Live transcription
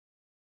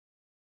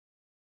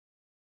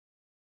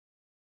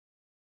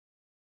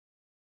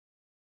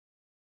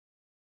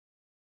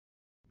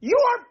You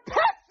are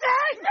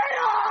pissing me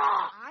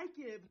off! I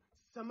give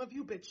some of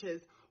you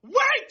bitches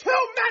way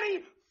too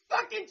many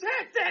fucking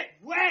chances!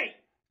 Way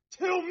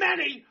too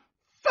many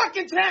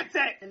fucking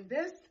chances! And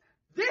this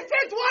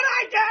is what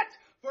I get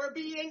for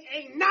being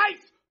a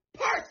nice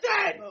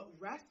person! But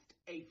rest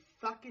a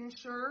fucking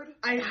assured,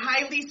 I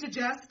highly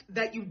suggest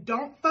that you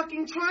don't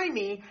fucking try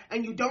me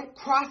and you don't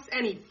cross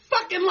any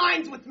fucking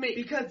lines with me.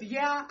 Because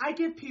yeah, I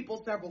give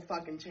people several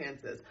fucking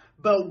chances.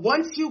 But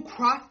once you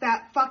cross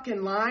that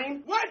fucking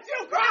line,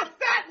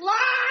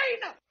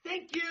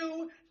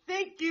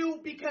 thank you,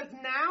 because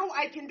now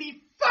I can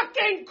be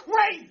fucking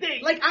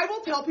crazy! Like, I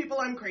will tell people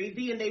I'm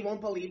crazy and they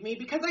won't believe me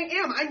because I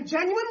am. I'm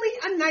genuinely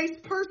a nice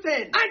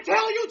person.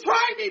 Until you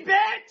try me,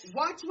 bitch!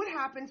 Watch what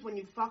happens when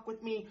you fuck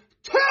with me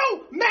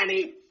too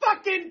many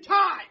fucking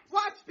times!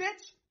 Watch,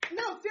 bitch!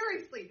 No,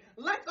 seriously.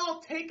 Let's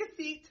all take a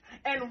seat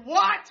and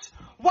watch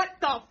what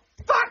the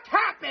fuck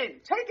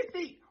happens! Take a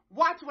seat.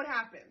 Watch what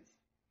happens.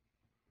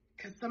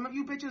 Because some of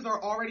you bitches are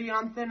already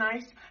on thin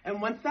ice,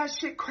 and once that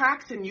shit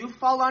cracks and you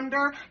fall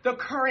under, the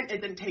current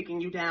isn't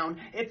taking you down.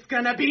 It's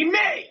gonna be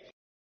me!